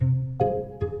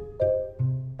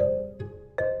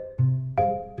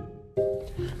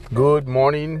Good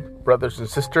morning, brothers and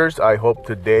sisters. I hope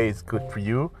today is good for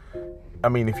you. I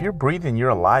mean, if you're breathing, you're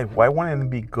alive. Why wouldn't it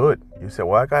be good? You say,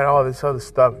 well, I got all this other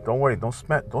stuff. Don't worry. Don't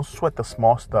sweat the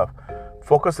small stuff.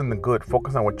 Focus on the good.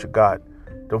 Focus on what you got.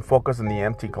 Don't focus on the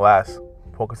empty glass.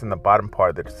 Focus on the bottom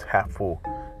part that's half full.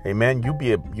 Amen. You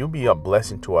be a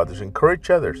blessing to others. Encourage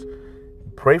others.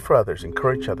 Pray for others.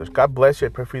 Encourage others. God bless you. I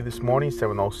pray for you this morning,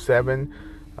 7:07.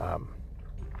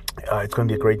 It's going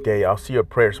to be a great day. I'll see your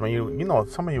prayers.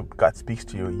 Some of you, God speaks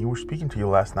to you. You were speaking to you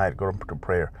last night. Go to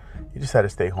prayer. You just had to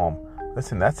stay home.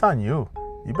 Listen, that's on you.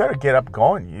 You better get up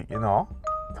going. You know,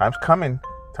 time's coming.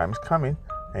 Time's coming.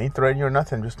 I ain't threatening you or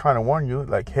nothing. I'm just trying to warn you.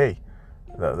 Like, hey,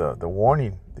 the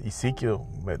warning. Ezekiel,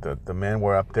 the men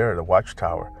were up there, the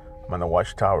watchtower. I'm on the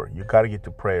watchtower. You got to get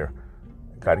to prayer.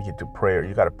 You got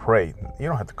to pray. You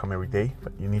don't have to come every day,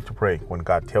 but you need to pray when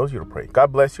God tells you to pray.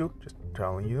 God bless you. Just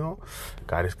telling you,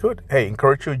 God is good. Hey,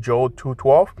 encourage you, Joel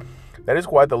 2:12. That is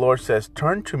why the Lord says,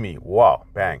 turn to me. Wow,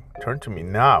 bang. Turn to me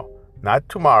now. Not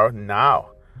tomorrow, now.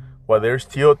 While there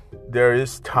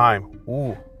is time.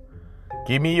 Ooh.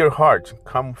 Give me your heart.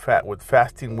 Come with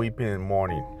fasting, weeping, and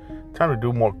mourning. Time to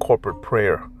do more corporate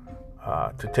prayer.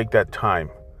 To take that time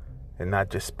and not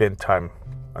just spend time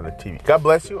on the TV. God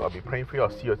bless you. I'll be praying for you. I'll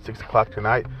see you at 6 o'clock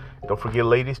tonight. Don't forget,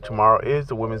 ladies, tomorrow is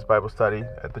the women's Bible study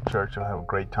at the church. I'll have a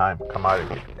great time. Come out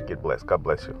and get blessed. God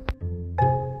bless you.